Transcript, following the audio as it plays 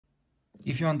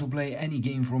If you want to play any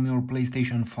game from your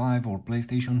PlayStation 5 or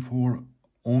PlayStation 4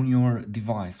 on your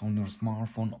device, on your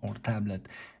smartphone or tablet,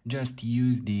 just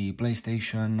use the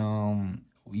PlayStation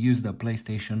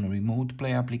Remote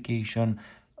Play application.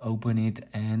 Open it,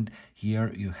 and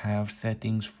here you have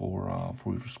settings for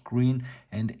your screen,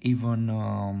 and even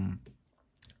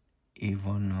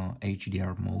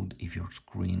HDR mode if your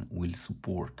screen will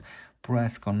support.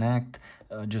 Press connect,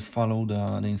 just follow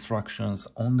the instructions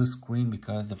on the screen,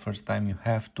 because the first time you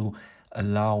have to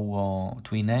allow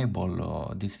to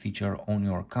enable this feature on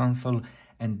your console,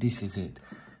 and this is it.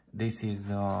 This is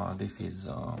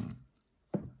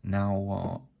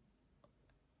now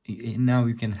now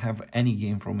you can have any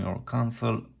game from your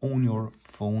console on your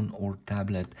phone or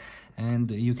tablet,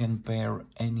 and you can pair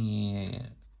any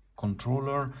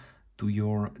controller to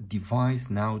your device.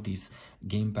 Now this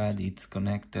gamepad, it's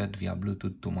connected via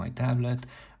Bluetooth to my tablet,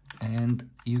 and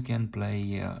you can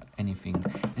play anything.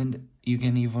 And you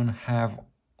can even have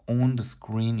on the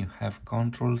screen, you have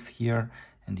controls here,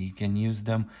 and you can use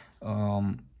them.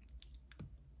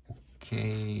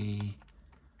 Okay,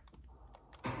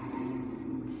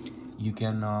 you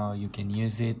can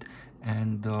use it,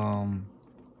 and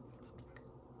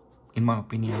in my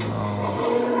opinion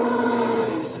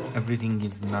everything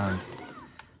is nice.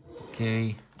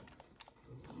 Okay,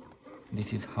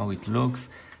 this is how it looks.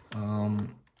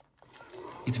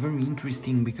 It's very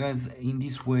interesting because in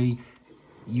this way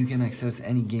you can access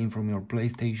any game from your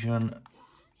PlayStation,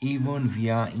 even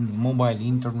via mobile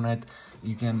internet.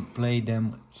 You can play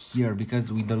them here,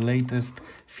 because with the latest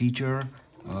feature,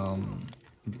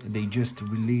 they just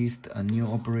released a new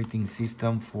operating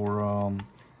system for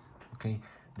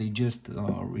they just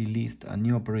released a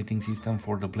new operating system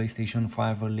for the PlayStation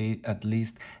 5 at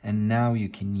least, and now you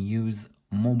can use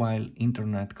mobile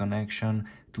internet connection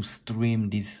to stream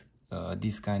this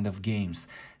kind of games.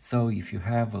 So if you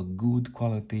have a good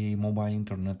quality mobile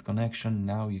internet connection,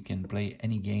 now you can play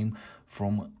any game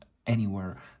from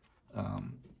anywhere.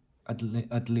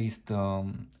 At least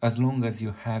as long as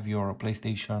you have your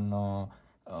PlayStation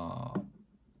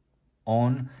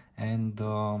on, and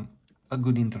a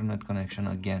good internet connection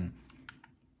again.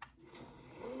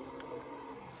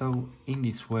 So in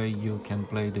this way you can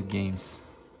play the games.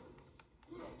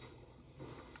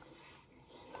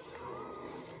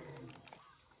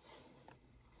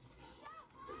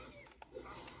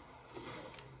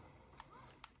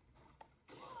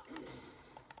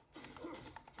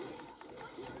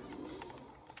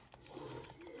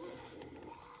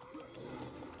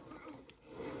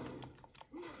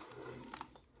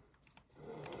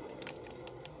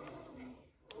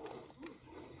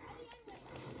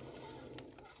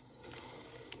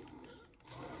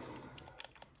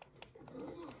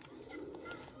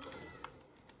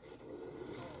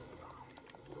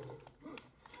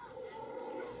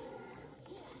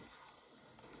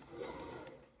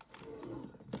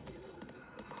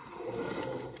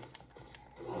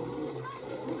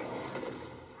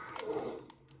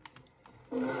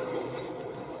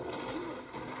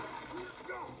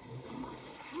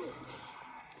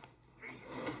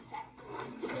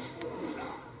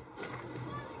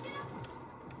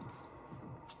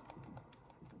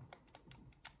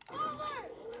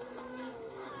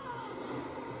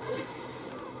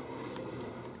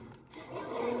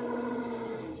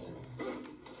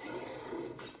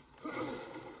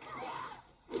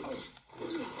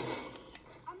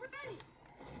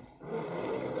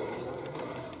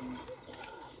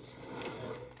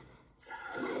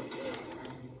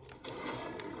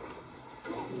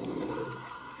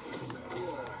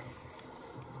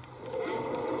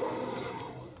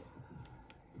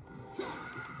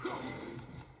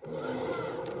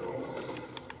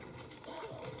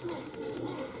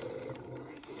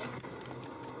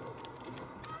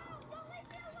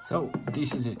 So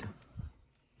this is it.